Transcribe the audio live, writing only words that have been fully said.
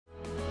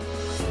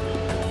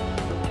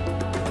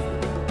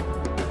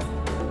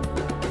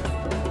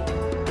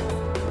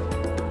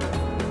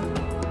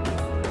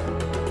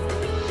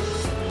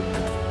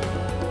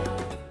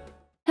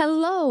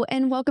Hello,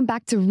 and welcome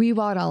back to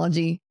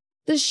Rewildology,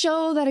 the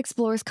show that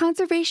explores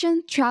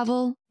conservation,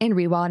 travel, and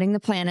rewilding the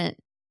planet.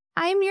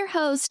 I'm your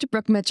host,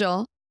 Brooke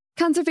Mitchell,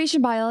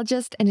 conservation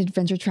biologist and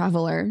adventure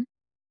traveler.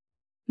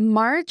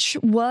 March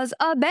was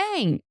a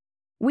bang!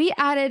 We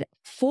added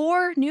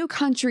 4 new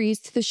countries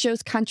to the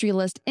show's country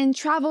list and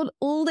traveled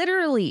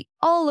literally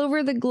all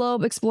over the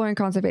globe exploring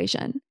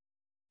conservation.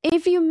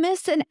 If you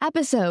missed an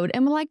episode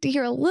and would like to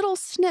hear a little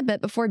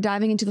snippet before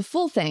diving into the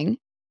full thing,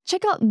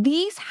 check out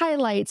these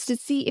highlights to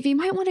see if you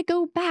might want to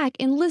go back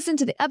and listen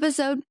to the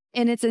episode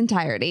in its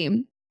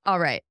entirety. All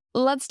right,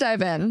 let's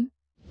dive in.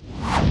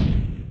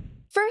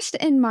 First,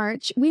 in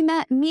March, we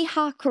met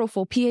Micha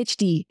Krofel,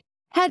 PhD,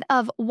 head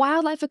of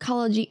Wildlife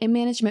Ecology and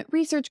Management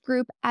Research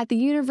Group at the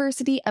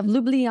University of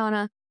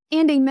Ljubljana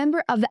and a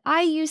member of the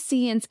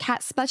IUCN's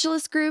Cat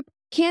Specialist Group,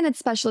 Canid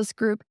Specialist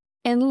Group,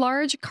 and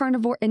Large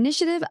Carnivore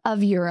Initiative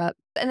of Europe.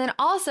 And then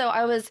also,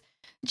 I was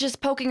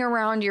just poking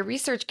around your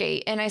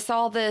ResearchGate, and I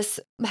saw this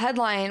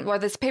headline or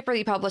this paper that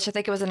you published, I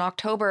think it was in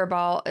October,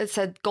 about it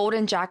said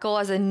golden jackal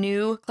as a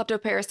new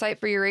kleptoparasite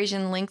for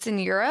Eurasian lynx in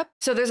Europe.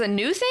 So there's a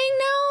new thing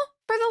now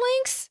for the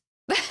lynx?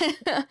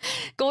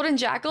 Golden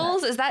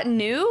jackals, is that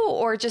new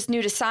or just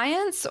new to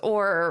science,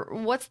 or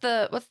what's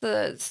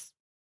the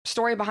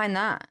story behind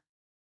that?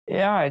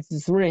 Yeah,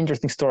 it's a really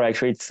interesting story,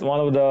 actually. It's one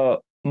of the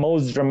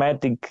most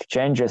dramatic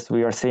changes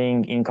we are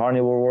seeing in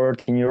carnivore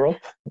world in Europe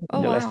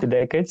in the last few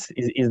decades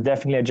is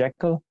definitely a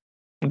jackal.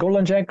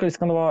 Golden jackal is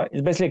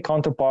it's basically a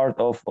counterpart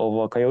of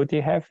a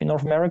coyote have in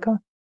North America.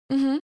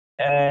 Mm-hmm.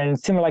 And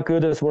similar like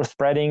coyotes were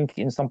spreading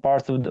in some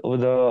parts of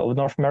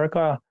North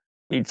America.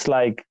 It's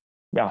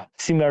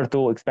similar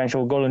to expansion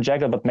of golden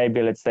jackal, but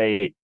maybe let's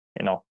say,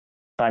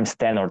 times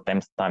 10 or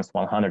times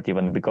 100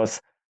 even,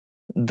 because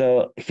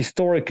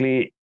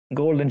historically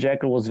golden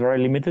jackal was very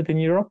limited in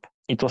Europe.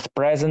 It was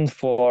present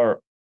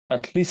for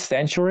at least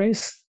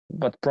centuries,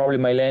 but probably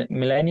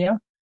millennia.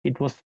 It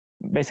was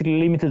basically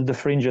limited to the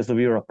fringes of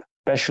Europe,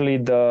 especially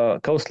the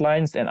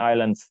coastlines and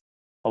islands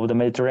of the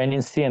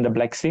Mediterranean Sea and the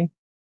Black Sea,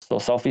 so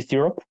Southeast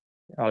Europe,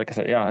 like I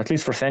said, at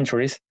least for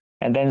centuries.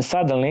 And then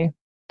suddenly,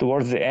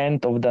 towards the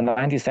end of the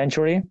 19th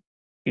century,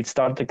 it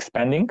started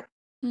expanding.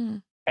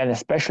 And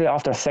especially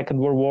after Second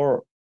World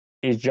War,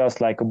 it's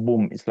just like a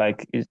boom. It's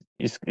like,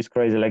 it's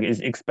crazy. Like it's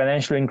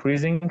exponentially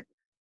increasing.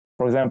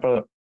 For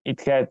example,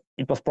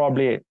 it was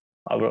probably,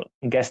 I will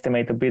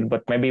guesstimate a bit,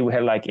 but maybe we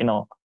had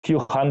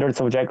few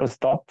hundreds of jackals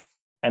stop,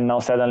 and now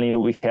suddenly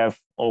we have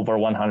over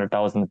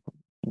 100,000,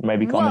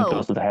 maybe coming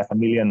close to the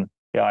 500,000.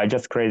 Yeah, it's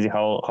just crazy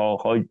how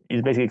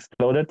it basically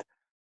exploded.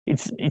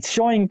 It's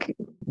showing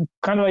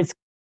kind of its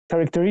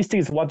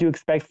characteristics, what you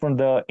expect from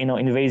the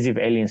invasive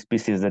alien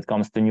species that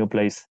comes to a new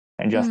place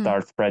and just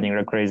starts spreading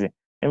like crazy.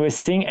 And we're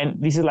seeing, and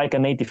this is like a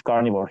native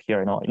carnivore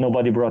here,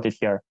 nobody brought it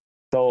here.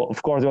 So,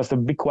 of course, there was a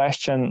big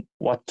question,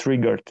 what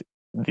triggered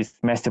this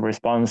massive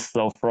response?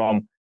 So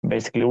from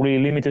basically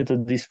really limited to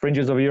these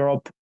fringes of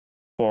Europe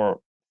for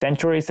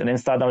centuries, and then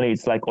suddenly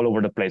it's like all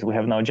over the place. We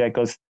have now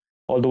jackals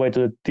all the way to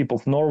the tip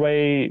of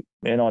Norway.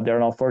 There are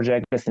now 4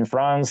 jackals in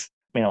France.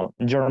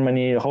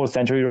 Germany, the whole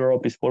Central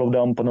Europe is full of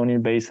them,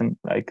 Pannonian Basin,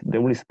 they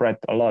really spread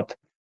a lot.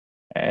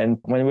 And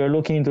when we're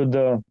looking into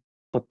the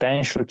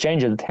potential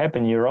changes that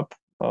happen in Europe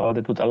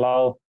that would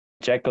allow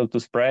jackal to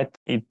spread,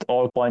 it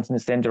all points in the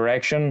same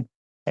direction.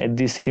 And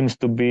this seems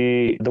to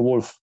be the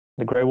wolf,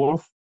 the gray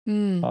wolf,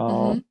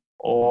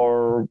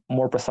 or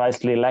more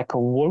precisely, lack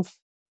of wolves.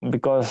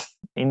 Because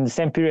in the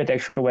same period,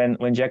 actually,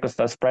 when jackals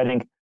started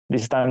spreading,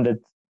 this time that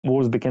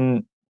wolves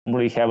became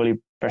really heavily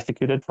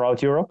persecuted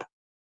throughout Europe.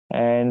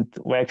 And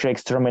we actually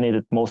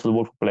exterminated most of the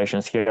wolf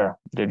populations here.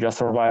 They just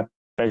survived,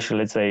 especially,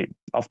 let's say,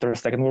 after the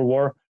Second World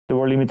War. They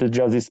were limited to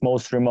just these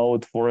most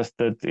remote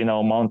forested,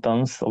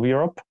 mountains of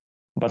Europe.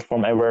 But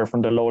from everywhere,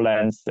 from the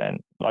lowlands and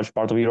large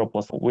part of Europe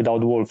was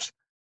without wolves.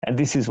 And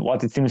this is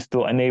what it seems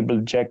to enable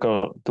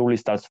jackal to really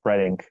start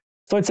spreading.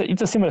 So it's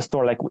a similar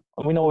story. Like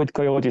we know with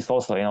coyotes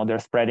also, they're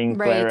spreading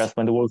to areas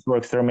when the wolves were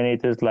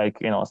exterminated,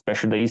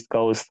 especially the East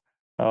Coast,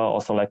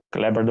 also like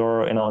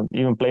Labrador,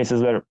 even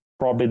places where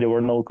probably there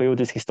were no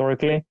coyotes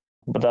historically,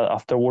 but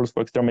after wolves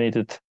were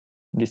exterminated,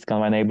 this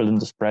kind of enabled them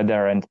to spread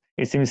there. And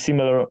it seems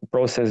similar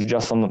process,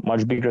 just on a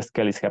much bigger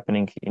scale, is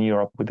happening in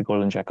Europe with the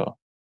golden jackal.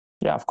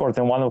 Yeah, of course.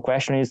 And one of the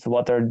questions is,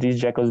 what are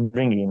these jackals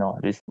bringing?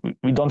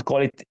 We don't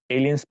call it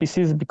alien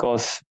species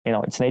because,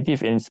 it's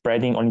native and it's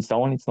spreading on its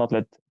own. It's not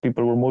that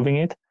people were moving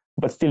it,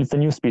 but still it's a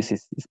new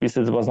species. A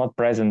species that was not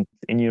present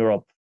in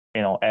Europe,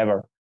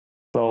 ever.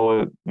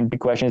 So the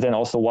question is then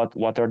also,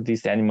 what are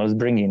these animals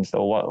bringing?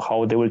 So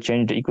how they will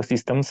change the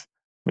ecosystems,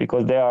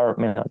 because they are,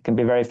 can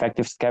be very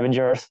effective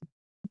scavengers.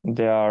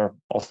 They are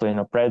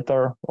also,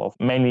 predator of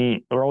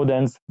many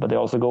rodents, but they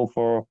also go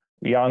for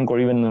young or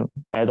even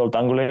adult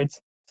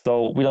ungulates.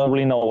 So we don't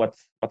really know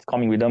what's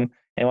coming with them.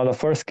 And one of the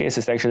first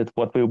cases, actually, that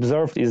what we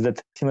observed is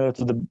that similar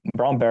to the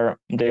brown bear,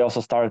 they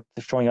also start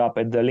showing up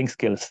at the lynx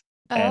kills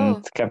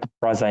and kept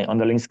present on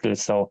the lynx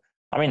kills. So,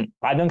 I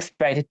don't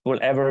expect it will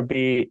ever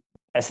be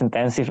as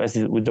intensive as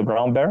with the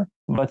brown bear,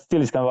 but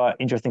still it's kind of an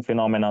interesting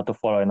phenomena to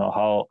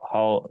follow,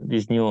 how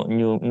these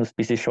new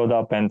species showed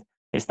up and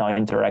is now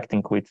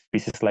interacting with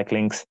species like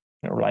lynx,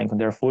 relying on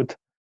their food.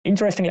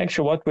 Interestingly,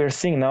 actually, what we're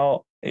seeing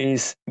now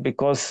is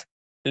because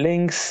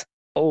lynx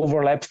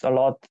overlaps a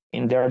lot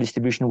in their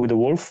distribution with the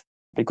wolf,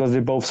 because they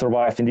both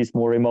survive in these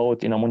more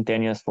remote,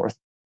 mountainous forest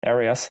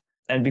areas.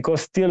 And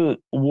because still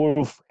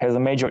wolf has a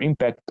major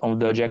impact on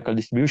the jackal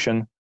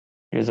distribution,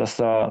 there's just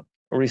a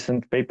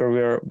recent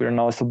paper we're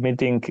now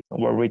submitting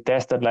where we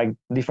tested like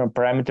different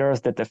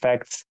parameters that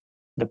affects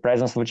the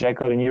presence of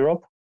jackal in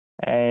Europe.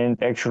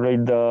 And actually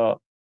the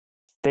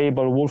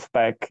stable wolf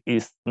pack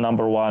is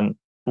number one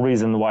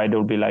reason why there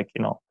will be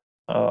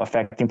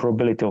affecting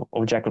probability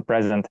of jackal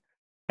present.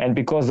 And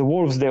because the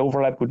wolves, they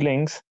overlap with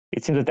lynx,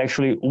 it seems that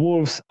actually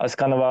wolves as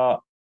kind of a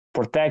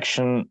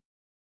protection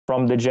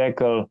from the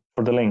jackal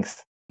for the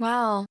lynx.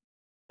 Wow.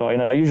 So,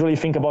 usually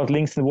think about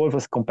lynx and wolf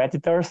as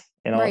competitors,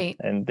 right.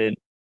 And they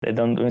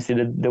don't see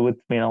that they would,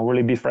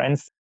 really be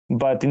friends.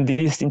 But in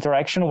this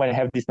interaction, when you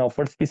have this now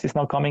third species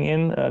now coming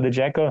in, the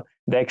jackal,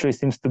 they actually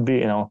seems to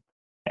be,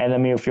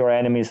 enemy of your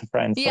enemy is a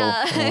friend.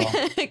 Yeah,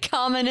 so,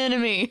 common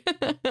enemy.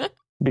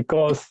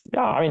 Because,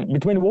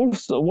 between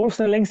wolves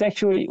and lynx,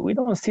 actually, we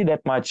don't see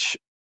that much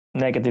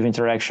negative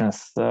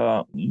interactions.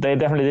 They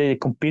definitely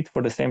compete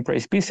for the same prey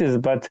species,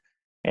 but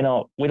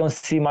we don't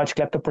see much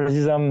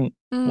kleptoparasitism.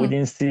 We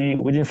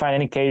didn't find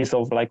any case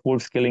of like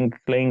wolves killing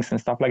lynx and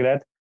stuff like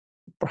that.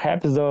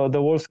 Perhaps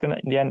the wolves can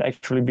in the end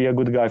actually be a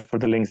good guy for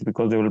the lynx,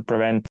 because they will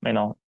prevent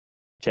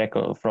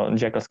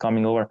jackals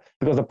coming over.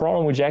 Because the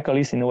problem with jackal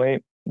is, in a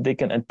way, they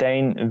can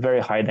attain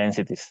very high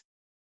densities.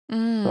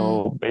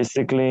 So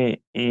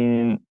basically,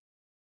 in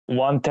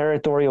one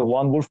territory of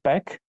one wolf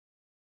pack,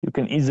 you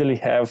can easily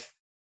have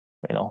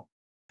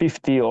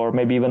 50 or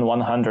maybe even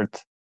 100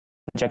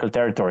 jackal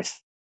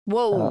territories.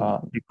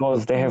 Whoa!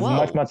 Because they have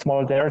much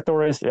smaller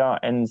territories,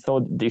 and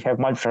so they have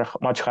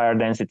much higher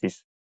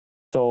densities.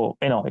 So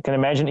you can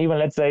imagine, even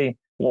let's say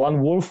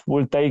one wolf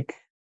will take,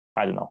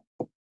 I don't know,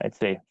 let's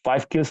say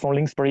 5 kills from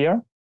lynx per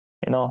year,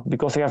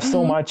 because they have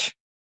so much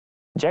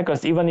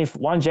jackals. Even if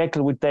one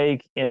jackal would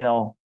take,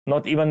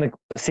 not even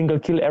a single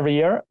kill every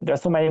year, there are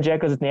so many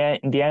jackals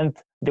in the end,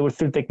 they will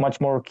still take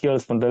much more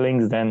kills from the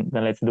lynx than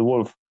let's say the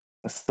wolf.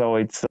 So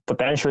it's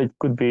potentially it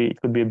could be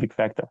a big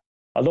factor.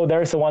 Although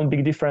there is one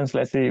big difference,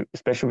 let's say,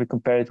 especially if we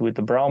compare it with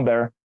the brown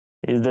bear,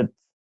 is that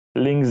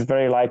lynx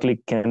very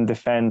likely can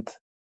defend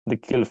the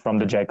kill from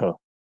the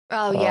jackal.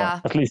 Oh yeah.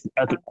 At least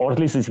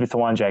it's with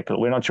one jackal.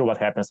 We're not sure what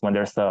happens when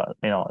there's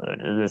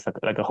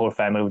like a whole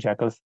family of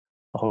jackals,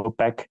 a whole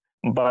pack.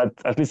 But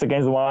at least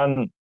against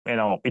one,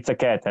 it's a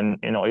cat, and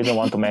you don't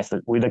want to mess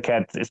with the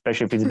cat,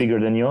 especially if it's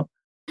bigger than you.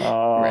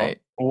 Right.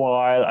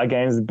 While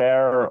against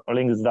bear,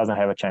 lynx doesn't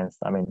have a chance.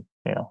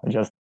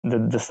 Just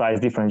the size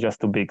difference just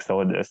too big,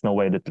 so there's no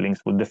way that lynx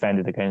would defend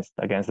it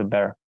against the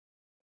bear.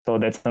 So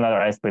that's another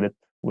aspect that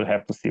we'll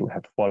have to see. We'll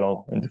have to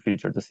follow in the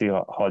future to see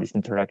how this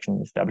interaction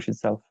establishes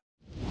itself.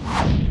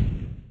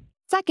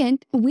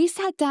 Second, we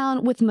sat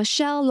down with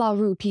Michelle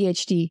Larue,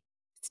 PhD,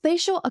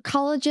 spatial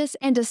ecologist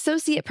and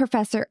associate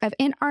professor of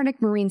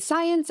Antarctic marine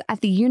science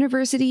at the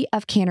University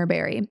of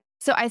Canterbury.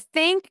 So I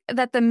think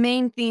that the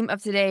main theme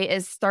of today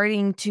is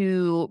starting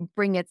to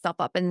bring itself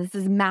up, and this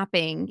is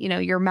mapping,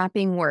 your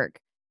mapping work.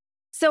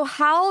 So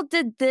how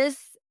did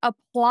this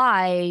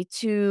apply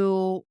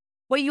to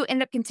what you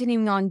end up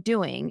continuing on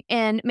doing?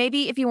 And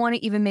maybe if you want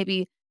to even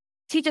maybe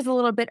teach us a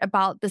little bit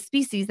about the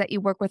species that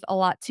you work with a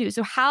lot too.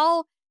 So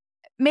how,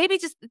 maybe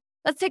just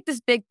let's take this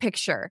big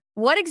picture.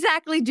 What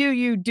exactly do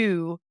you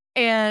do?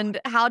 And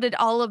how did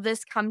all of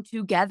this come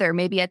together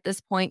maybe at this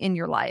point in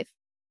your life?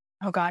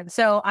 Oh God.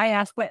 So I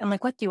asked I'm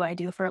like, what do I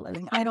do for a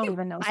living? I don't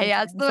even know. I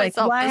asked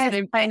myself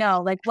what? I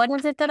know. Like, what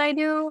is it that I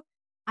do?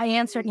 I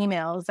answer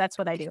emails. That's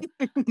what I do.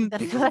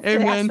 That's the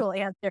actual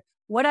answer.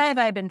 What have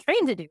I been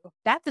trained to do?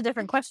 That's a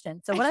different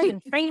question. So what I've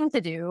been trained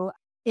to do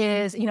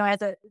is,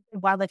 as a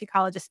wildlife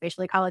ecologist,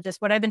 spatial ecologist,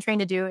 what I've been trained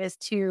to do is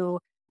to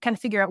kind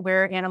of figure out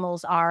where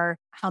animals are,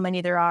 how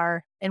many there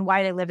are, and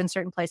why they live in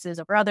certain places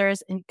over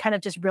others, and kind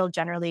of just real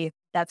generally,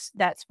 that's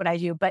what I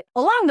do. But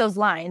along those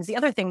lines, the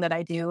other thing that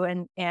I do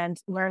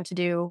and learn to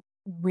do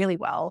really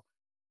well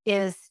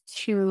is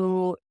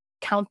to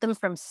count them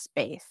from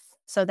space.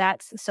 So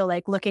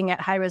like looking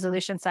at high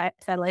resolution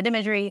satellite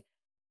imagery,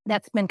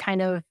 that's been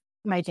kind of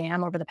my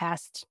jam over the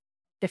past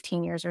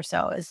 15 years or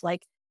so, is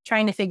like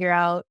trying to figure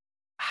out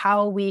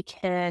how we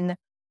can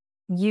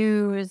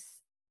use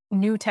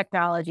new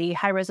technology,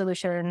 high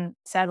resolution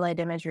satellite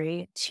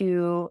imagery,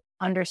 to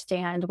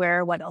understand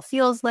where what-else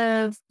seals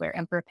live, where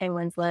emperor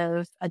penguins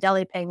live,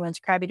 Adelie penguins,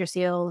 crab-eater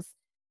seals,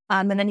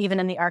 and then even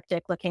in the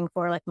Arctic, looking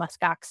for like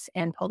muskox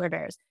and polar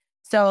bears.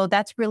 So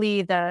that's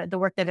really the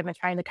work that I've been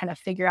trying to kind of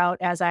figure out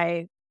as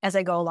I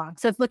go along.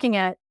 So it's looking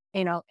at,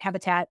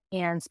 habitat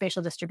and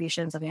spatial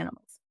distributions of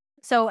animals.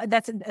 So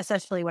that's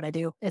essentially what I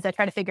do, is I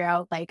try to figure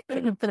out, like,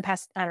 for the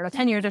past,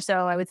 10 years or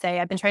so, I would say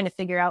I've been trying to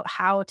figure out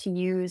how to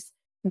use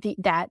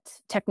that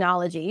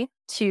technology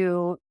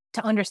to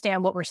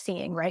understand what we're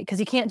seeing, right?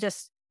 Because you can't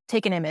just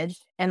take an image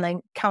and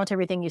then count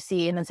everything you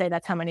see and then say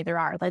that's how many there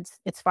are.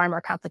 It's far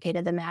more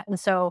complicated than that. And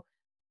so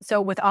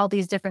with all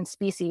these different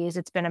species,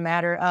 it's been a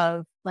matter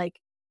of like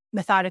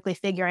methodically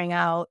figuring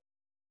out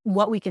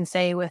what we can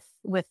say with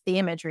the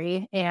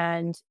imagery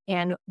and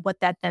what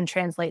that then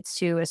translates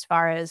to as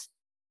far as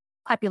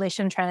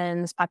population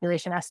trends,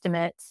 population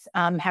estimates,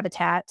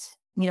 habitat,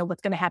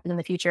 what's going to happen in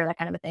the future, that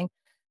kind of a thing.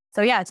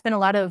 So yeah, it's been a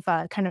lot of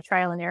kind of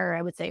trial and error,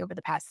 I would say, over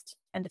the past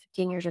 10 to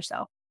 15 years or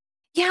so.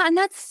 Yeah, and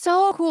that's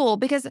so cool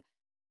because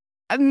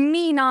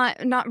me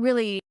not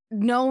really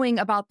knowing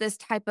about this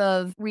type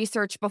of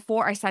research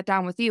before I sat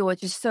down with you,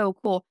 which is so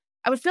cool.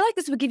 I would feel like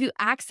this would give you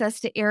access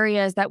to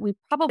areas that we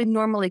probably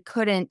normally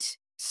couldn't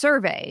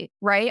survey,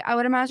 right? I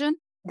would imagine.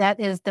 That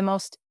is the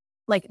most,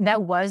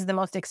 that was the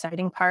most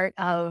exciting part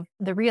of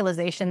the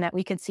realization that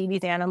we could see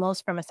these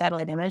animals from a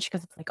satellite image,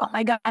 because it's like, oh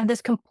my God,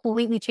 this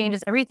completely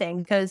changes everything.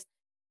 Because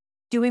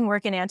doing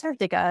work in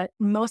Antarctica,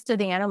 most of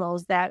the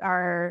animals that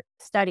are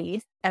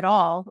studied at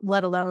all,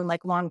 let alone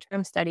like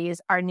long-term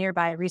studies, are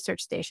nearby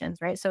research stations,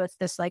 right? So it's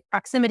this like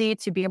proximity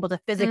to be able to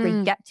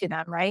physically get to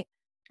them, right?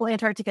 Well,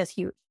 Antarctica is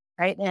huge,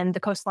 right? And the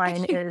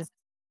coastline is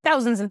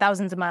thousands and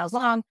thousands of miles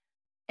long.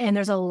 And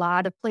there's a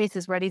lot of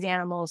places where these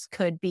animals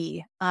could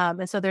be.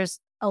 And so there's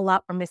a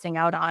lot we're missing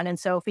out on. And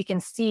so if we can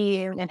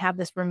see and have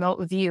this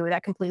remote view,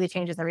 that completely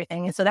changes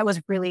everything. And so that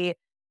was really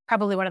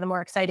probably one of the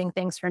more exciting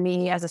things for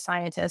me as a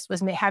scientist,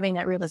 was having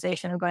that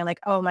realization of going like,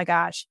 oh my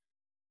gosh,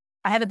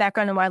 I have a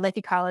background in wildlife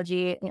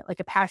ecology, like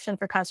a passion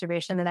for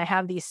conservation. And I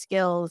have these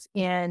skills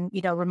in,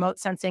 remote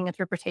sensing,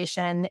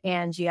 interpretation,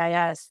 and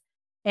GIS,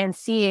 and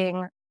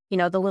seeing,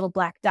 the little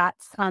black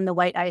dots on the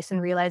white ice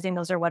and realizing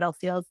those are what else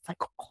fields. It's like,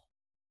 oh,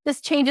 this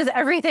changes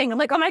everything. I'm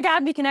like, oh my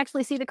God, we can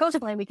actually see the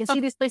coastline. We can see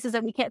these places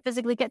that we can't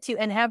physically get to,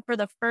 and have for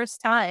the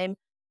first time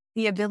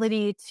the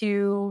ability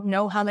to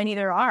know how many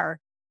there are.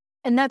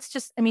 And that's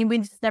just, we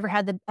just never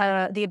had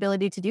the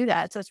ability to do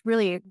that. So it's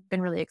really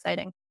been really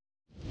exciting.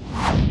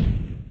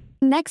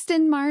 Next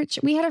in March,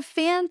 we had a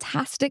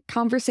fantastic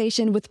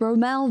conversation with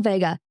Romel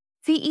Vega,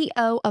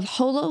 CEO of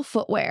Holo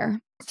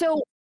Footwear.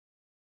 So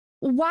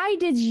why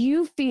did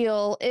you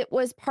feel it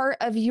was part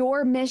of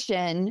your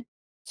mission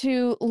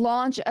to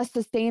launch a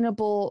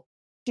sustainable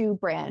shoe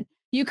brand?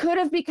 You could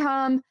have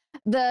become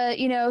the,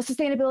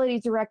 sustainability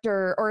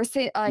director or a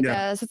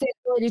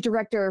sustainability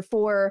director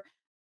for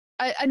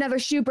another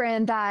shoe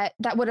brand that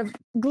would have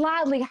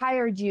gladly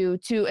hired you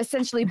to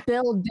essentially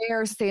build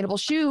their sustainable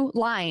shoe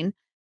line.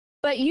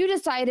 But you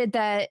decided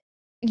that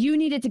you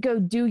needed to go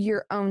do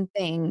your own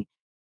thing.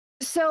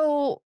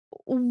 So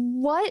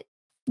what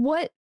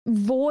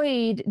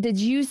void did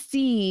you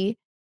see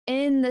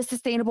in the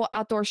sustainable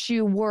outdoor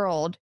shoe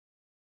world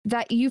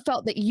that you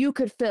felt that you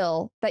could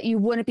fill that you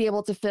wouldn't be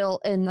able to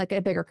fill in like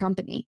a bigger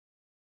company?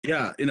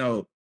 Yeah,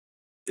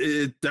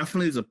 it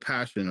definitely is a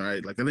passion,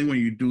 right? Like, I think when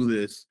you do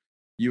this,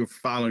 you're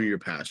following your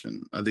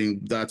passion. I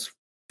think that's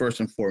first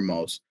and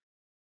foremost.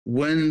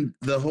 When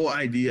the whole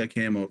idea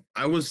came up,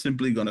 I was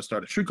simply going to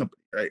start a shoe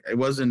company, right?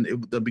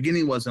 The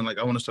beginning wasn't like,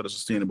 I want to start a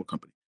sustainable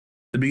company.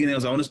 The beginning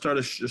was, I want to start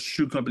a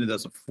shoe company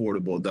that's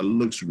affordable, that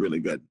looks really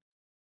good.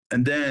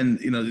 And then,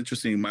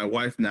 interesting, my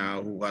wife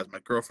now, who was my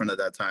girlfriend at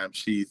that time,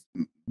 she's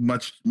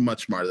much,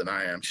 much smarter than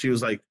I am. She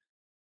was like,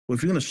 well,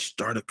 if you're going to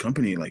start a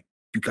company, like,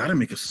 you got to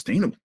make it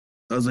sustainable.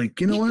 I was like,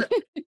 you know what?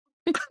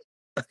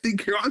 I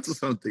think you're onto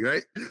something,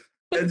 right?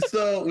 And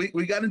so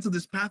we got into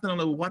this path, and I'm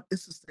like, what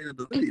is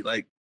sustainability?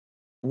 Like,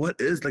 what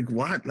is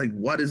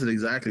it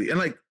exactly? And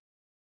like,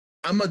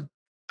 I'm a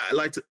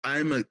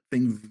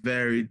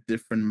very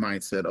different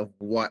mindset of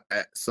what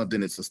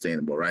something is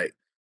sustainable, right?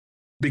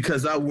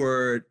 Because that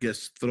word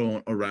gets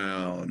thrown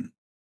around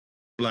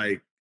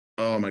like,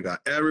 oh my God,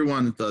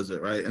 everyone does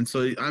it, right? And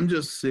so I'm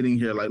just sitting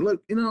here like,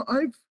 look,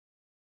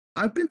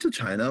 I've been to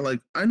China.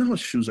 Like, I know how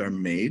shoes are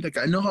made. Like,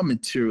 I know how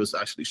materials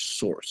actually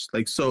sourced.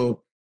 Like,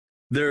 so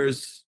there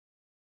was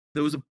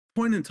a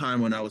point in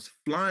time when I was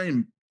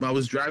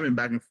driving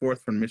back and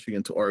forth from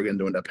Michigan to Oregon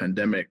during that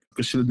pandemic,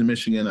 because she lived in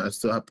Michigan. I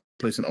still have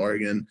a place in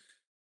Oregon.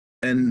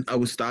 And I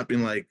was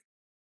stopping like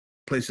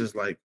places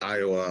like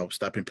Iowa. I was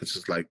stopping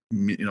places like,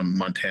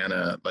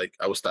 Montana. Like,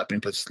 I was stopping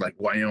places like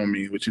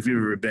Wyoming, which if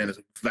you've ever been, is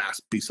a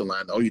vast piece of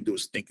land. All you do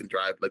is think and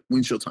drive, like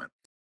windshield time.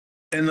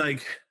 And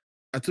like,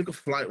 I took a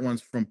flight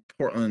once from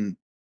Portland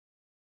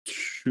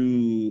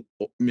to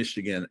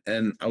Michigan,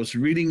 and I was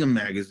reading a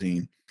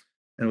magazine,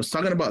 and it was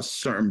talking about a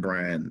certain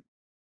brand.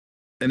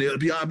 And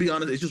I'll be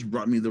honest, it just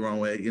rubbed me the wrong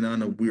way, in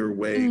a weird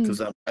way, because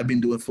I've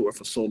been doing footwear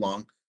for so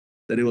long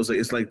that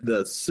it's like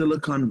the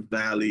Silicon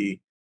Valley,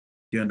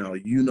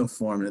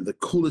 uniform, and the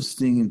coolest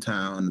thing in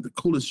town, the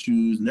coolest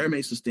shoes, and they're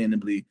made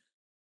sustainably.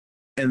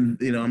 And,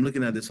 I'm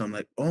looking at this, I'm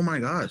like, oh my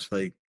gosh,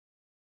 like,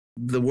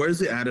 where's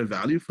the added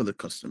value for the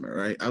customer,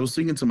 right? I was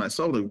thinking to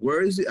myself, like,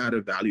 where is the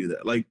added value there?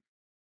 Like,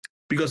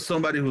 because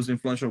somebody who's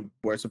influential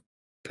wears a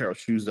pair of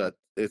shoes that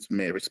it's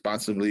made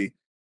responsibly,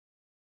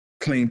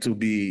 claim to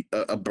be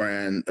a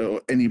brand,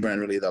 or any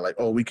brand really, that like,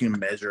 oh, we can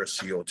measure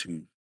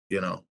CO2,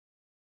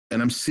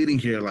 And I'm sitting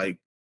here like,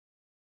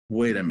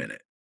 wait a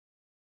minute.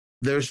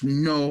 there's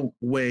no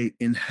way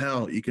in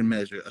hell you can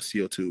measure a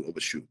CO2 of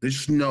a shoe. There's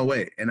just no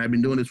way. And I've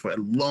been doing this for a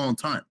long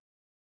time.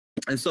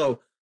 And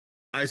so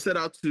I set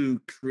out to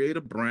create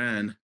a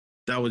brand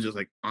that was just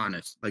like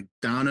honest, like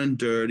down and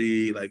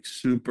dirty, like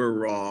super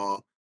raw,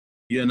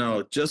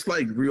 just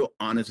like real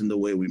honest in the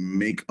way we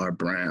make our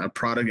brand, our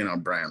product and our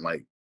brand.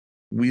 Like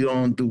we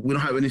don't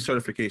have any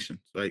certifications,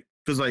 like,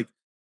 because like,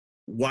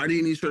 why do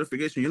you need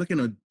certification? You're like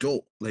an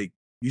adult. Like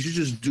you should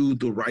just do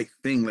the right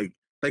thing.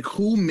 Like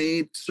who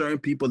made certain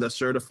people that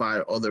certify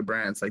other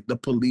brands, like the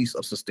police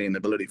of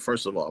sustainability,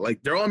 first of all?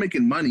 Like they're all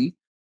making money.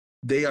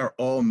 They are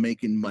all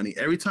making money.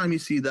 Every time you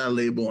see that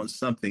label on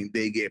something,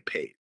 they get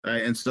paid,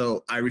 right? And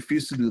so I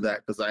refuse to do that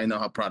because I know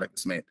how product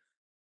is made.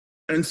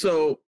 And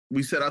so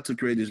we set out to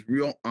create this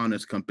real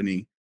honest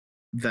company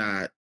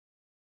that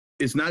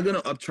is not going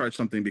to upcharge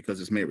something because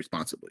it's made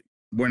responsibly.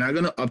 We're not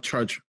going to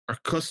upcharge our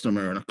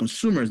customer, and our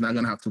consumer is not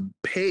going to have to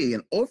pay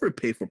and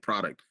overpay for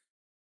product,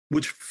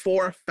 which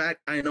for a fact,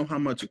 I know how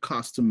much it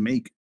costs to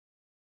make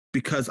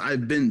because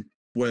I've been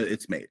where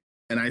it's made.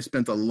 And I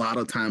spent a lot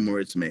of time where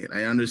it's made.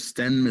 I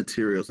understand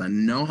materials. I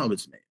know how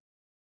it's made.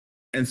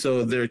 And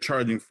so they're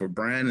charging for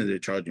brand and they're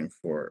charging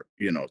for,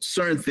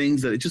 certain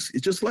things that it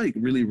just like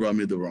really rubbed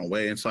me the wrong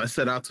way. And so I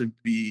set out to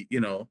be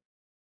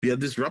a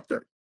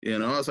disruptor. I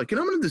was like, I'm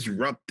going to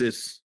disrupt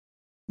this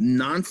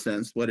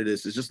nonsense. What it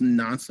is just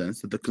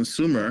nonsense that the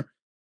consumer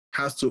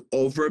has to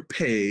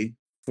overpay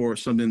for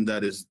something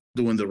that is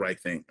doing the right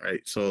thing,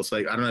 right? So it's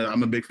like, I don't know,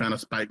 I'm a big fan of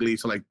Spike Lee,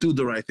 so like, do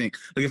the right thing.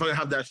 Like if I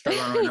have that shirt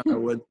on right now, I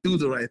would do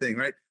the right thing,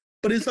 right?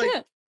 But it's like,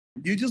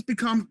 you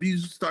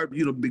start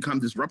become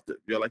disruptive.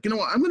 You're like, you know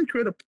what, I'm going to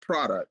create a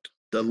product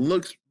that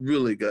looks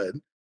really good.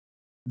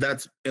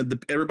 That's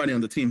everybody on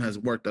the team has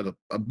worked at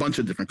a bunch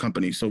of different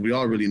companies, so we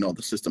all really know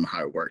the system,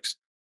 how it works.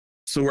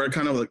 So we're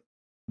kind of like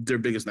their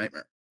biggest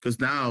nightmare, because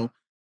now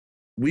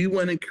we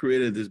went and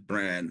created this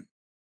brand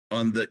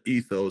on the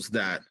ethos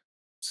that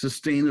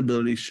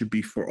sustainability should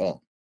be for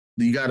all.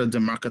 You got to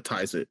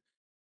democratize it.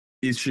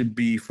 It should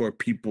be for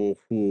people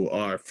who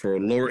are for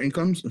lower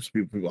incomes. It should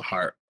be for people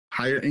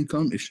higher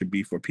income. It should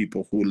be for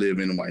people who live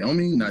in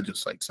Wyoming, not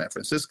just like San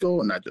Francisco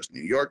and not just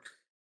New York.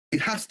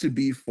 It has to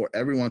be for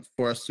everyone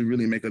for us to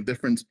really make a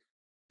difference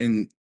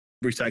in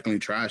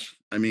recycling trash.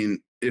 I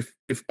mean, if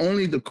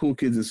only the cool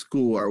kids in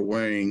school are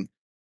wearing,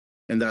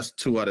 and that's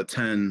 2 out of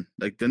 10,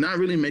 like they're not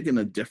really making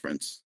a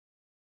difference.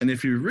 And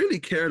if you really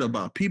cared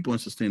about people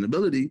and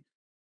sustainability,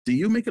 do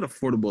you make it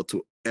affordable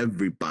to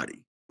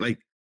everybody? Like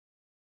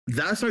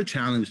that's our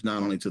challenge,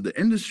 not only to the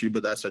industry,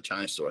 but that's our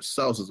challenge to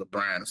ourselves as a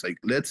brand. It's like,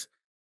 let's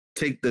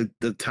take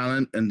the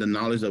talent and the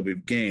knowledge that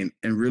we've gained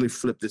and really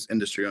flip this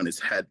industry on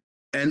its head.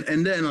 And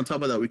then on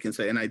top of that, we can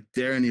say, and I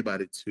dare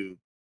anybody to,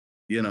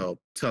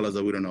 tell us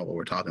that we don't know what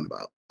we're talking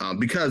about,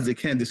 because they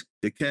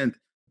can't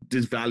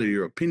disvalue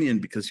your opinion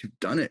because you've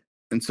done it.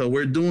 And so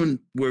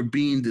we're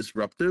being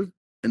disruptive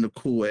in a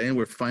cool way, and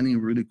we're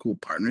finding really cool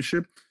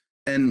partnership.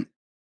 And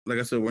like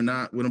I said, we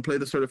don't play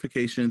the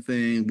certification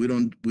thing. We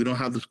don't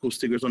have the cool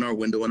stickers on our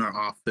window, in our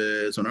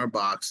office, on our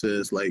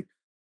boxes. Like,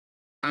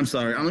 I'm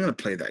sorry, I'm not gonna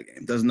play that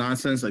game. That's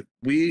nonsense. Like,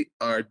 we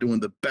are doing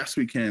the best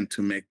we can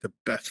to make the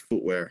best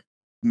footwear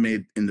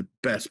made in the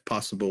best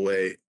possible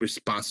way,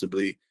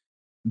 responsibly.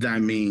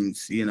 That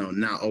means,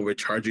 not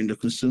overcharging the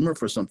consumer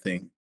for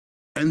something.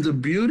 And the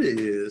beauty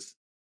is,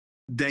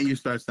 then you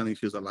start selling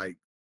shoes at like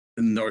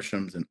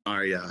Nordstrom's and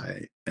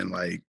REI, and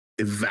like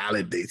it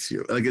validates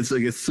you. Like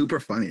it's super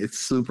funny. It's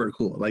super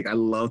cool. Like I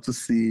love to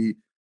see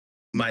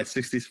my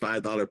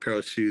 $65 pair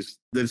of shoes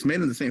that's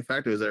made in the same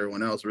factory as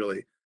everyone else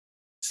really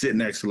sit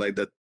next to like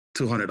the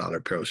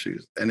 $200 pair of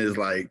shoes. And it's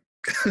like,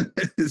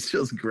 it's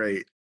just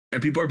great.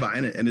 And people are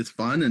buying it, and it's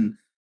fun, and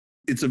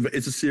it's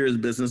a serious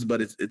business,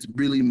 but it's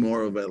really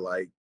more of a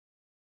like,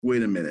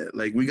 wait a minute,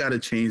 like we got to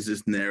change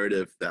this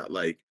narrative that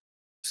like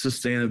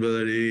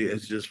sustainability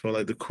is just for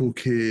like the cool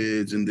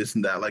kids and this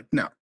and that. Like,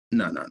 no.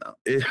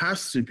 It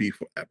has to be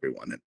for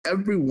everyone, and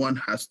everyone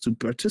has to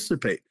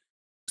participate,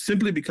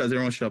 simply because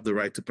everyone should have the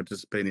right to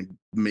participate in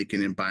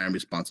making and buying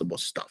responsible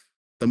stuff.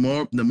 The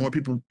more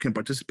people can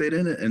participate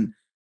in it, and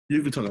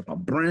you can talk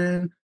about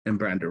brand and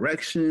brand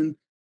direction.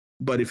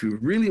 But if you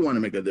really want to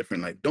make a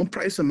difference, like, don't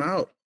price them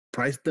out,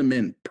 price them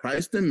in,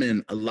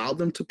 allow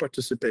them to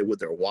participate with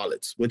their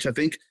wallets, which I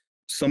think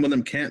some of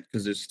them can't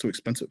because it's too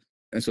expensive.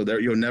 And so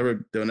they'll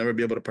never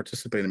be able to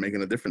participate in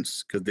making a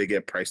difference because they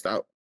get priced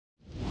out.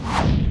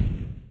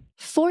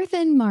 4th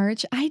in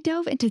March, I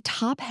dove into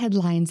top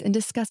headlines and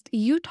discussed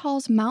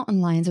Utah's mountain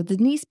lions with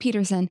Denise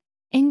Peterson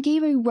and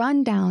gave a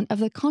rundown of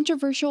the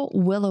controversial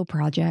Willow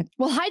project.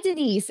 Well, hi,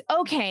 Denise.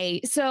 Okay,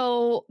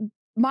 so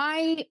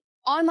my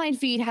online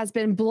feed has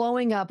been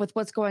blowing up with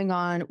what's going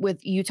on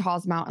with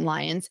Utah's mountain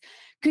lions.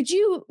 Could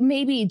you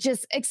maybe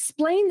just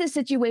explain the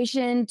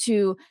situation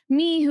to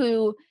me,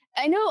 who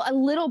I know a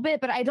little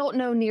bit, but I don't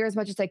know near as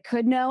much as I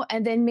could know,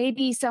 and then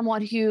maybe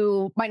someone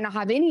who might not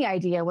have any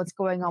idea what's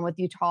going on with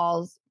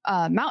Utah's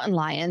mountain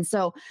lions.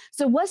 So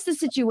what's the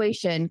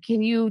situation?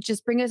 Can you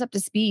just bring us up to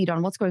speed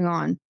on what's going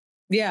on?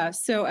 Yeah,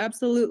 so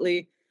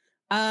absolutely.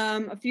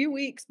 A few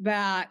weeks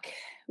back,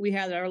 we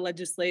had our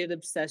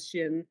legislative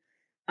session,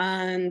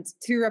 and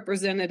two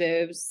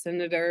representatives,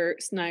 Senator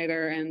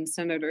Snyder and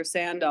Senator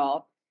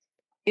Sandal,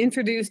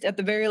 introduced at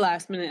the very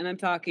last minute, and I'm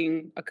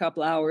talking a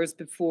couple hours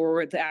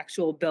before the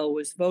actual bill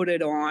was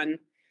voted on,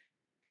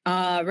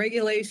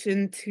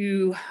 regulation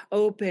to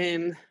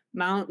open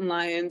mountain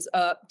lions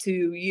up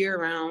to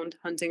year-round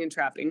hunting and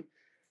trapping.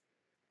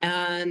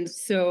 And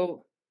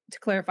so, to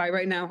clarify,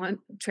 right now,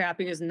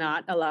 trapping is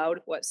not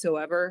allowed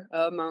whatsoever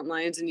of mountain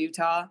lions in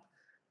Utah.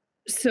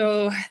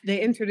 So they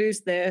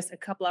introduced this a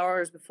couple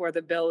hours before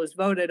the bill was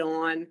voted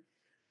on,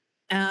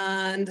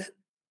 and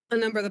a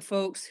number of the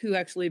folks who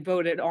actually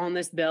voted on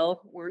this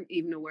bill weren't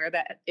even aware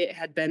that it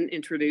had been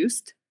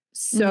introduced.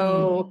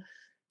 So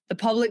the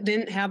public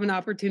didn't have an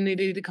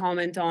opportunity to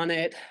comment on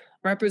it.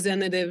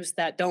 Representatives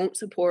that don't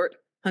support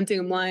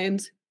hunting of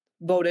lions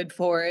voted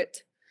for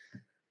it.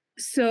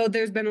 So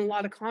there's been a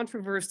lot of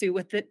controversy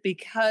with it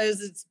because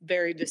it's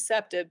very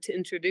deceptive to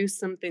introduce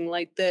something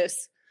like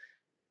this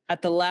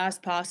at the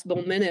last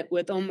possible minute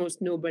with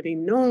almost nobody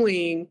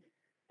knowing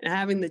and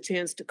having the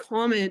chance to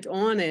comment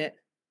on it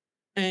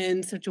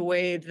in such a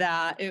way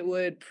that it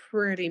would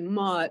pretty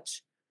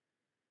much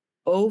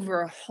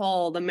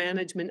overhaul the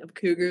management of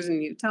cougars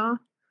in Utah.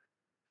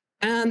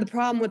 And the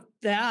problem with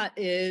that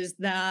is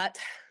that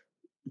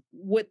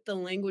with the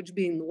language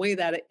being the way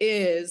that it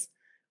is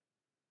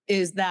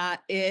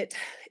that it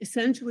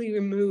essentially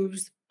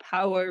removes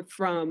power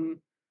from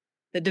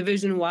the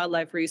Division of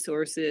Wildlife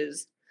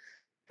Resources,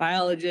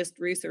 biologists,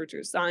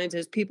 researchers,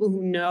 scientists, people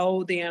who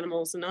know the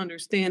animals and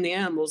understand the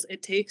animals.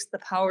 It takes the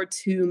power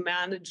to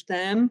manage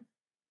them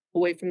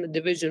away from the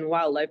Division of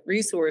Wildlife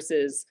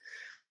Resources.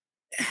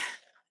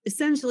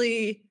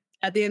 Essentially,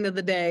 at the end of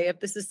the day, if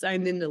this is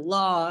signed into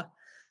law,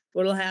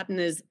 what will happen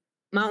is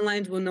mountain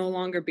lions will no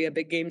longer be a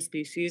big game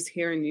species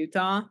here in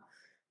Utah.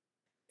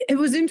 It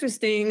was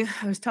interesting.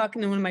 I was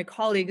talking to one of my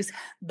colleagues.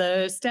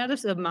 The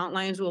status of mountain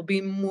lions will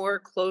be more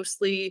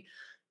closely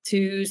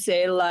to,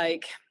 say,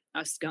 like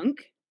a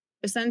skunk,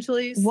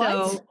 essentially.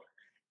 What? So,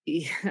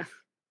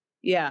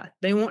 yeah,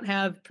 they won't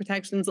have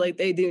protections like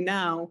they do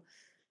now.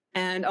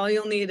 And all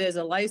you'll need is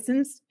a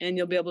license, and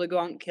you'll be able to go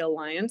out and kill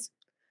lions.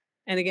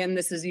 And again,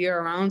 this is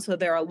year-round, so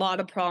there are a lot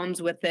of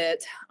problems with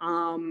it.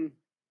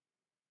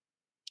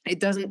 It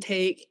doesn't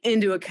take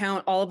into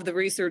account all of the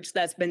research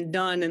that's been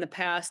done in the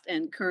past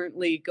and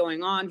currently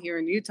going on here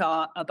in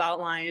Utah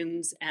about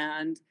lions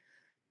and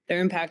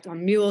their impact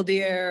on mule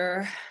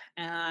deer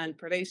and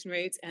predation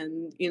rates,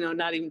 and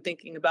not even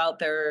thinking about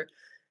their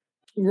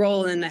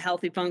role in the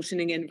healthy,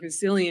 functioning, and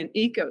resilient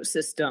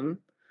ecosystem.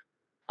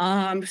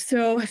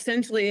 So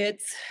essentially,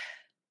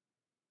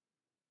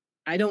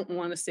 I don't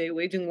want to say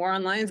waging war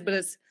on lions, but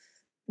it's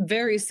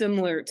very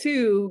similar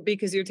too,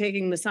 because you're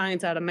taking the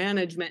science out of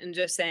management and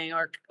just saying,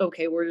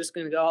 okay, we're just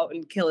going to go out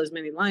and kill as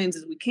many lions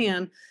as we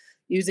can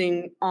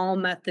using all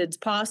methods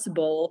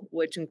possible,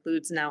 which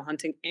includes now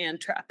hunting and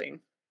trapping.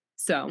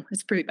 So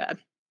it's pretty bad.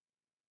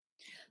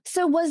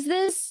 So was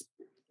this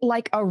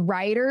like a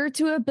rider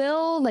to a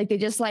bill? Like they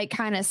just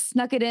kind of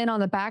snuck it in on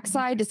the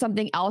backside to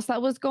something else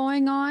that was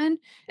going on,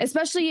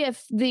 especially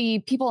if the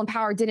people in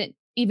power didn't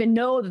even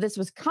know that this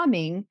was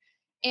coming.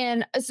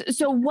 And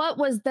so what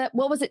was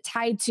it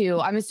tied to?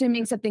 I'm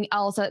assuming something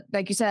else that,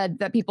 like you said,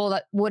 that people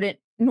that wouldn't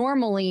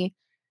normally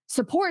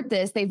support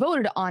this, they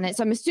voted on it.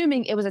 So I'm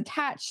assuming it was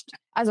attached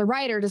as a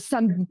rider to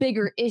some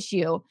bigger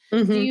issue.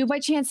 Mm-hmm. Do you by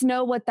chance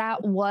know what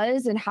that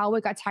was and how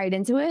it got tied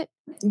into it?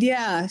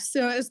 Yeah.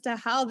 So as to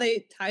how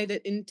they tied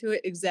it into it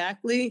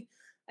exactly,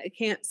 I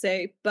can't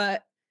say,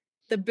 but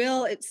the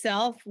bill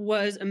itself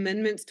was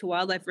amendments to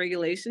wildlife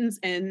regulations,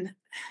 and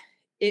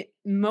it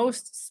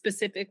most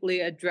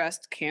specifically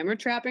addressed camera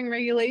trapping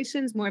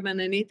regulations more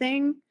than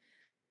anything.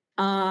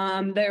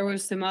 There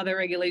was some other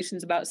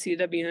regulations about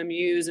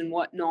CWMUs and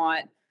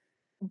whatnot,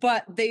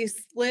 but they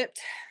slipped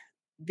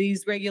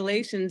these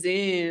regulations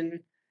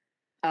in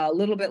a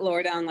little bit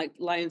lower down, like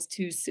lines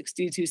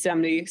 260,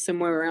 270,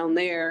 somewhere around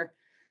there,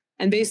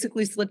 and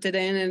basically slipped it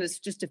in. And it's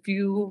just a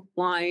few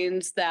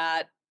lines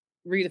that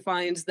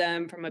redefines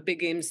them from a big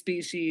game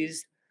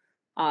species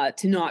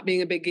to not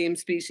being a big game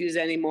species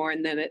anymore.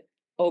 And then it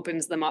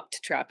opens them up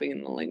to trapping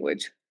in the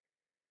language.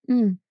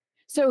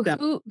 So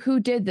who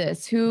did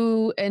this?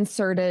 Who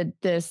inserted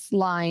this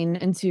line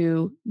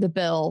into the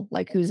bill?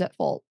 Like, who's at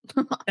fault?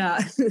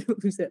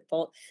 Who's at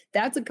fault?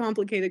 That's a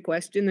complicated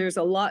question. There's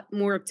a lot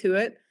more to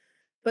it,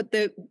 but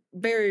the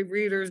very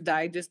Reader's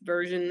Digest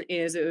version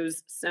is it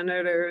was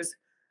Senators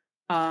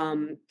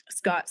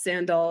Scott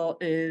Sandal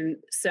and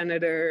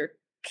Senator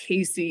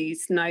Casey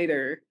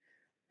Snyder.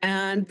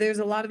 And there's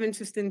a lot of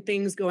interesting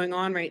things going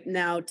on right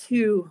now,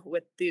 too,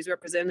 with these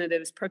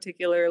representatives,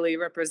 particularly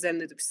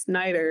Representative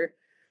Snyder.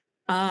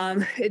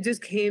 It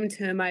just came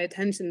to my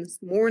attention this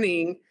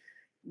morning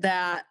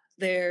that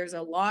there's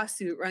a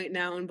lawsuit right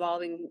now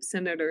involving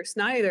Senator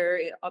Snyder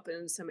up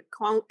in Summit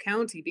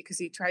County because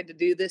he tried to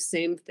do this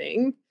same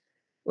thing,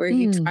 where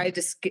he tried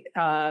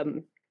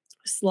to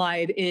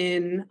slide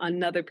in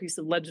another piece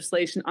of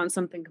legislation on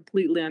something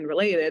completely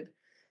unrelated.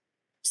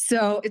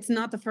 So it's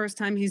not the first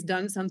time he's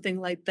done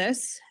something like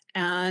this.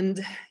 and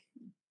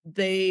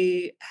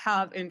they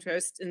have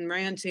interest in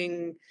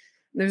ranching.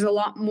 There's a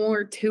lot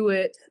more to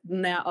it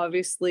than that,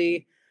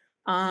 obviously.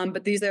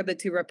 But these are the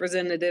two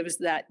representatives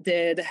that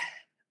did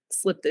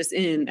slip this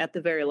in at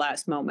the very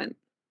last moment.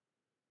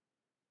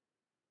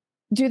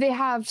 Do they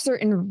have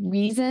certain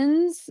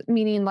reasons?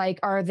 Meaning, like,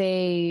 are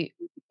they,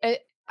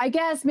 I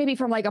guess maybe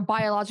from like a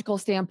biological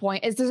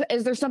standpoint,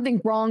 is there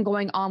something wrong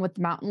going on with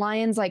mountain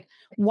lions? Like,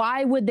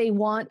 why would they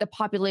want the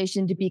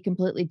population to be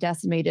completely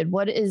decimated?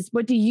 What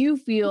do you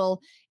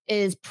feel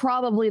is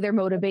probably their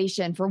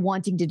motivation for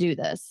wanting to do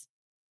this?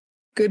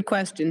 Good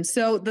question.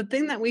 So the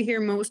thing that we hear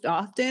most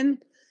often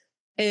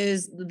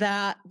is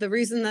that the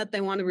reason that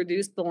they want to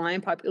reduce the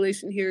lion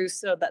population here is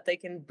so that they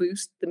can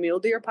boost the mule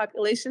deer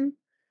population.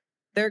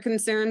 They're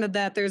concerned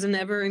that there's an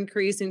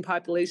ever-increasing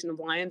population of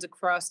lions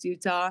across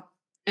Utah.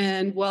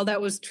 And while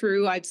that was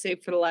true, I'd say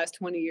for the last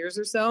 20 years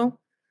or so,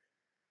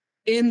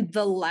 in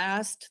the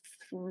last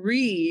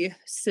 3,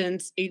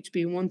 since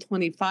HB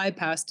 125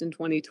 passed in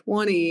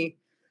 2020,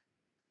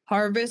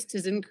 harvest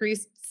has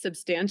increased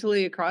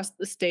substantially across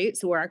the state.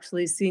 So we're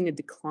actually seeing a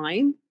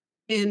decline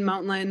in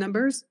mountain lion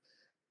numbers.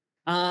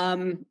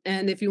 And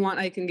if you want,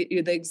 I can get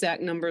you the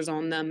exact numbers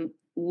on them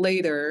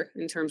later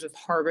in terms of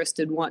harvest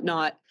and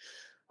whatnot.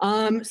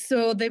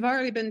 So they've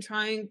already been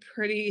trying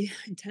pretty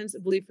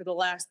intensively for the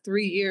last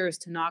 3 years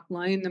to knock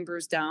lion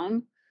numbers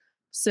down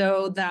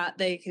so that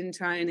they can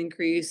try and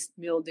increase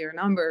mule deer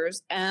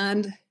numbers.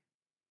 And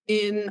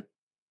in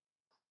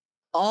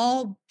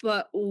all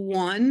but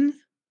one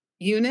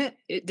unit,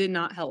 it did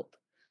not help.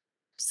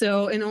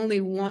 So in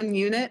only one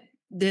unit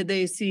did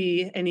they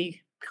see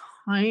any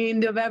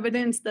kind of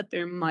evidence that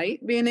there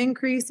might be an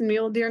increase in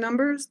mule deer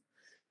numbers.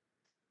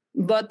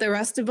 But the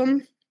rest of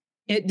them,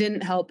 it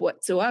didn't help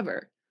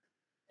whatsoever.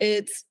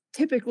 It's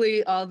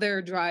typically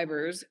other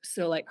drivers,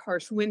 so like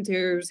harsh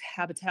winters,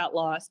 habitat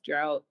loss,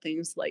 drought,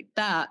 things like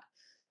that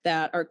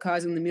are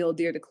causing the mule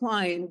deer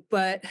decline.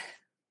 But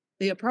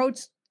the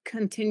approach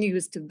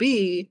continues to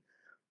be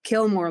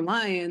kill more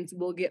lions,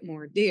 we'll get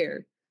more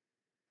deer.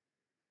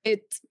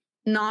 It's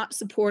not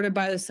supported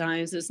by the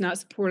science, it's not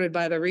supported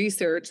by the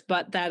research,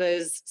 but that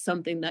is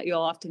something that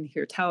you'll often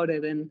hear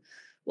touted, and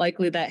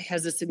likely that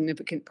has a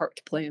significant part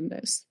to play in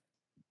this.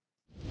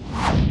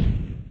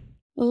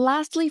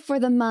 Lastly, for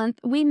the month,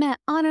 we met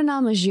Anna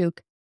Namajuk,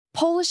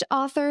 Polish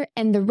author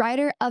and the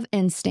writer of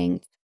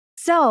Instinct.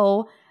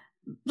 So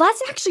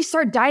let's actually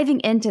start diving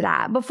into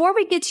that. Before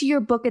we get to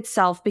your book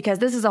itself, because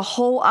this is a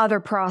whole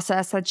other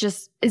process that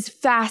just is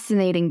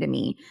fascinating to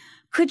me,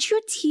 could you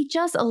teach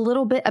us a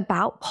little bit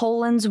about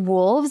Poland's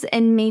wolves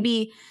and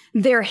maybe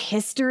their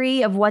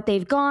history of what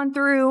they've gone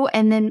through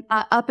and then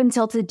up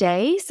until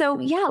today? So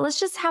yeah, let's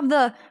just have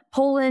the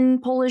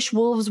Polish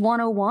wolves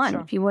 101,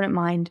 if you wouldn't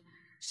mind.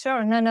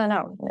 Sure.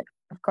 No.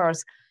 Of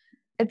course.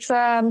 It's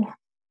kind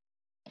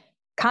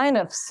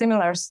of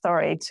similar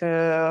story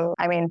to,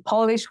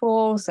 Polish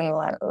wolves and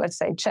let's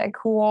say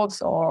Czech wolves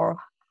or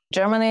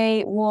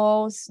German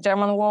wolves.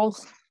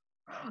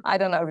 I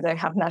don't know if they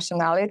have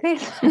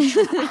nationalities,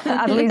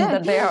 at least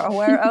that they are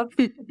aware of.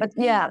 But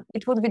yeah,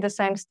 it would be the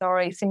same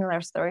story,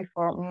 similar story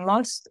for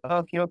most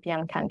of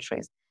European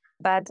countries.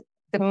 But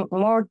the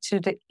more to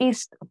the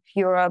east of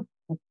Europe,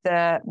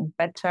 the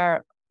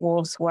better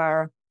wolves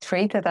were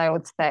treated, I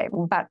would say,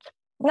 but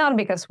not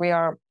because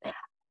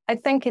I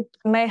think it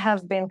may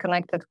have been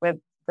connected with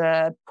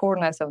the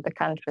poorness of the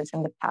countries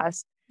in the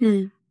past.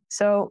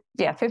 So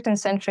yeah, 15th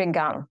century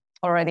gone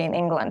already in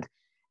England.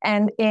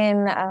 And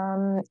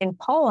in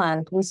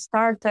Poland, we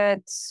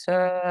started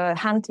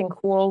hunting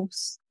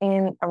wolves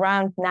in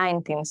around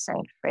 19th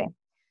century.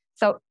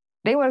 So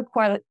they were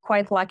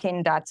quite lucky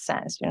in that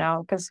sense,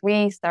 because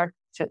we started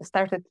to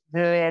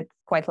do it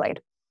quite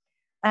late.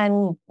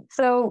 And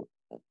so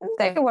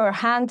they were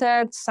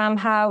hunted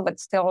somehow, but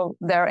still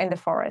they're in the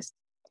forest.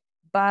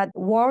 But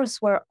wars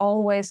were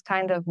always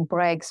kind of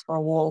breaks for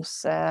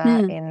wolves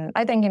in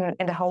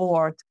the whole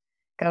world,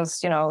 because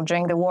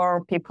during the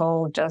war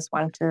people just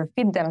want to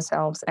feed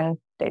themselves and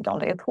they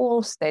don't eat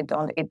wolves, they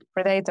don't eat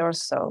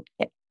predators, so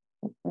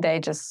they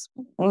just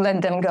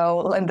let them go,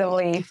 let them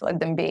leave, let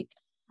them be.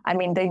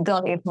 They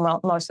don't eat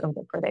most of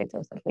the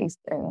predators, at least,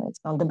 and it's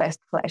not the best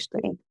flesh to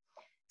eat.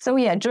 So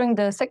yeah, during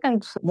the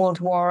Second World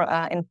War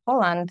in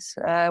Poland,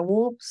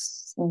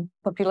 wolves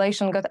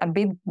population got a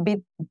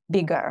bit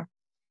bigger.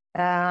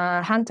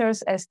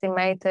 Hunters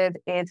estimated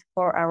it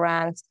for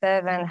around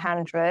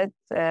 700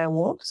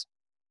 wolves.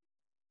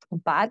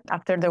 But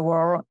after the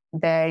war,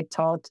 they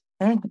thought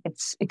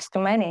it's too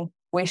many.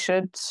 We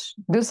should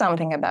do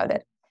something about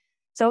it.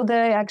 So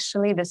they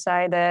actually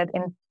decided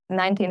in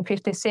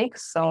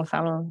 1956, so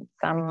some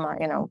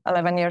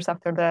 11 years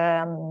after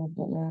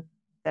the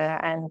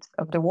end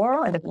of the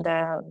war,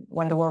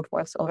 when the war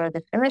was already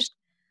finished,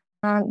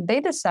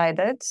 they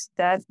decided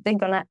that they're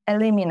gonna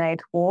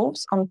eliminate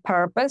wolves on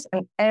purpose,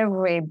 and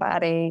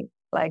everybody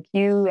like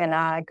you and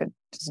I could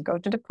just go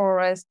to the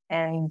forest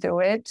and do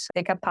it,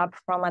 take a pup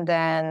from a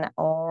den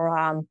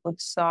or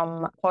put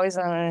some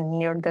poison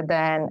near the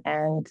den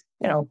and,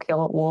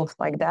 kill wolves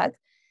like that.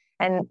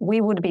 and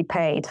we would be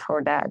paid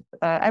for that.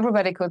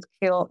 Everybody could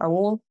kill a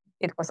wolf.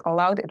 It was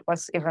allowed. It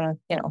was even,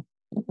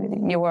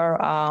 you were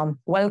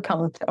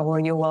welcomed, or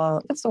you were,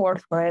 what's the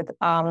word for it,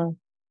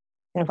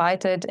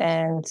 invited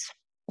and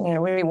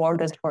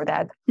rewarded for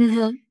that.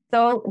 Mm-hmm.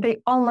 So they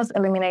almost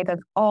eliminated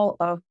all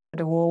of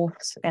the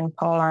wolves in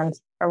Poland.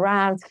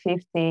 Around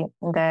 50,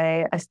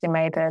 they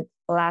estimated,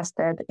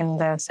 lasted in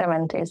the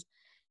 70s.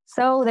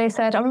 So they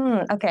said,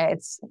 okay,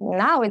 it's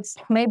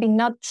maybe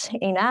not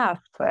enough.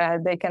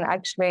 They can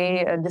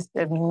actually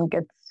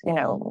get,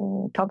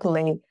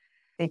 totally,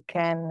 they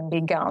can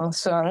be gone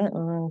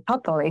soon,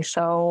 totally.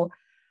 So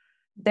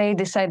they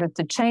decided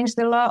to change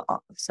the law.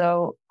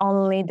 So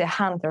only the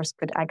hunters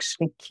could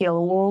actually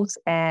kill wolves,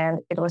 and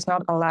it was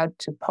not allowed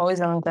to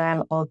poison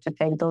them or to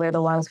take the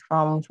little ones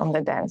from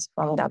the dens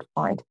from that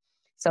point.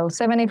 So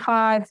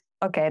 75,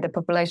 okay, the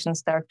population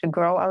started to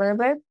grow a little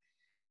bit,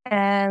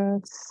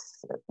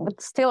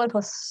 but still it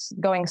was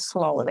going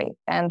slowly.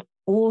 And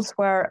wolves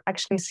were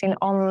actually seen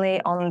only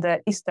on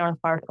the eastern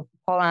part of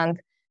Poland,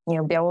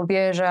 near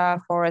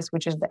Białowieża forest,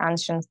 which is the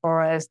ancient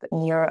forest,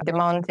 near the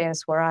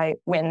mountains where I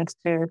went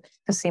to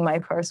see my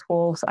first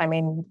wolves. I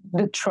mean,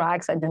 the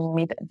tracks, I didn't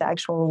meet the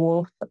actual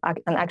wolf,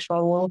 an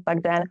actual wolf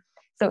back then.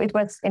 So it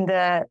was in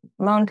the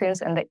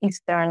mountains and the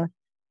eastern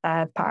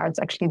parts,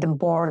 actually the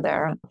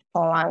border of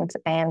Poland,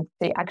 and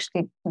they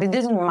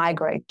didn't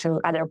migrate to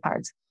other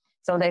parts.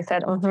 So they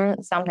said,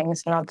 something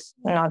is not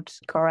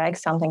correct,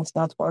 something's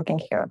not working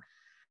here.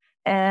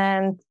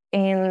 And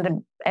in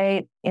the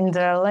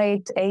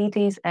late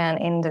 80s and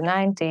in the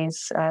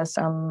 90s,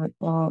 some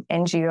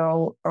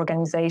NGO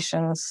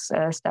organizations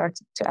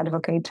started to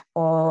advocate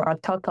for a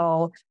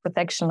total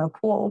protection of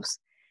wolves.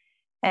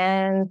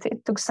 And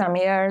it took some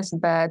years,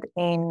 but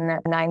in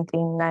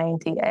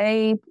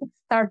 1998, it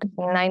started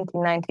in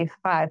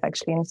 1995,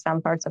 actually, in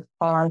some parts of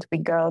Poland, we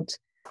got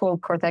full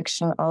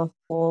protection of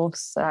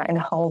wolves in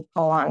the whole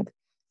Poland.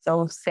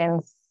 So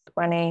since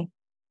 24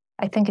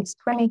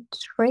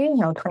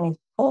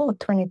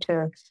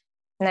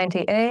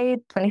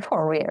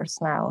 years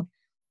now,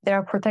 they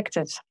are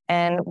protected.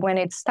 And when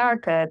it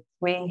started,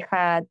 we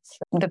had,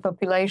 the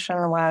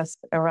population was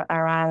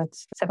around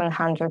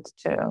 700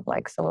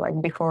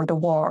 before the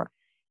war.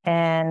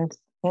 And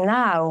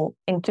now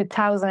in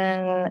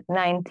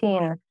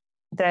 2019,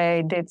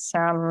 they did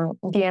some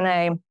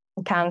DNA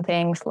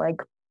countings,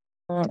 like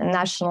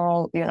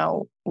national,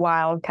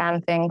 wild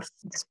countings.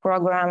 This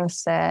program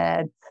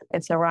said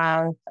it's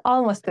around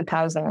almost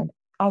 2,000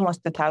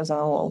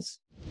 wolves.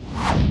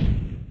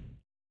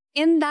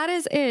 And that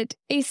is it,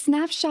 a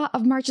snapshot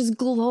of March's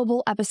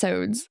global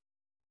episodes.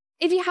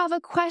 If you have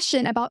a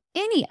question about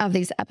any of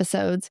these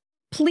episodes,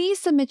 please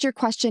submit your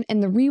question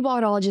in the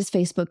Rewildologist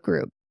Facebook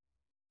group.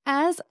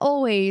 As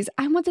always,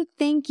 I want to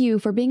thank you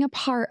for being a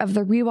part of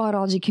the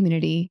Rewildology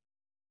community.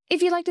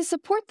 If you'd like to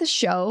support the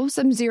show,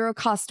 some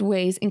zero-cost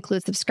ways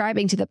include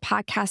subscribing to the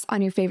podcast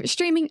on your favorite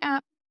streaming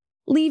app,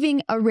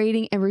 leaving a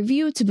rating and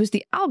review to boost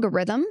the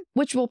algorithm,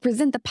 which will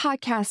present the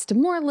podcast to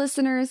more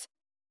listeners,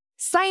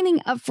 signing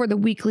up for the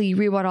weekly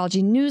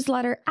Rewildology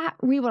newsletter at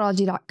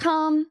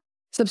rewildology.com,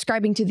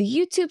 subscribing to the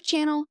YouTube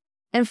channel,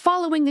 and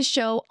following the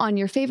show on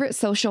your favorite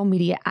social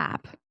media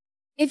app.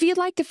 If you'd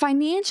like to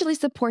financially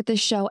support this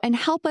show and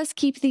help us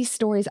keep these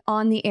stories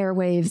on the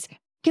airwaves,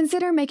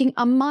 consider making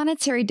a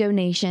monetary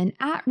donation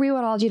at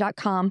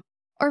rewildology.com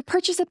or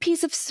purchase a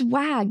piece of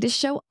swag to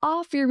show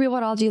off your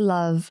Rewildology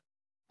love.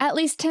 At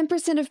least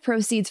 10% of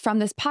proceeds from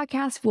this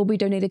podcast will be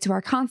donated to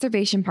our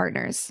conservation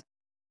partners.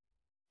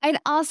 I'd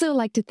also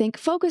like to thank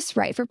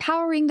Focusrite for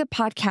powering the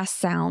podcast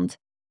sound.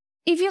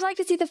 If you'd like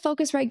to see the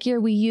Focusrite gear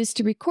we use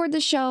to record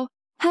the show,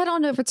 head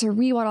on over to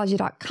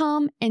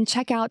rewildology.com and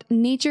check out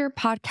Nature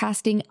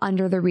Podcasting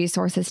under the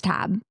Resources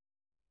tab.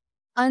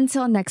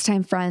 Until next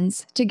time,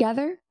 friends,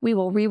 together we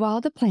will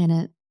rewild the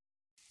planet.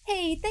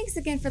 Hey, thanks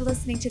again for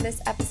listening to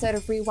this episode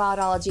of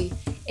Rewildology.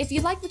 If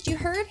you like what you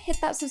heard, hit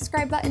that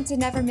subscribe button to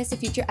never miss a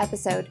future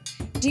episode.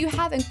 Do you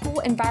have a cool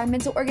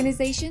environmental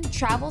organization,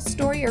 travel,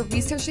 story, or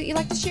research that you'd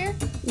like to share?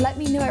 Let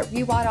me know at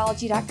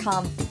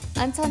rewildology.com.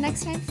 Until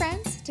next time,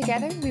 friends,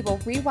 together we will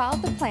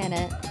rewild the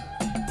planet.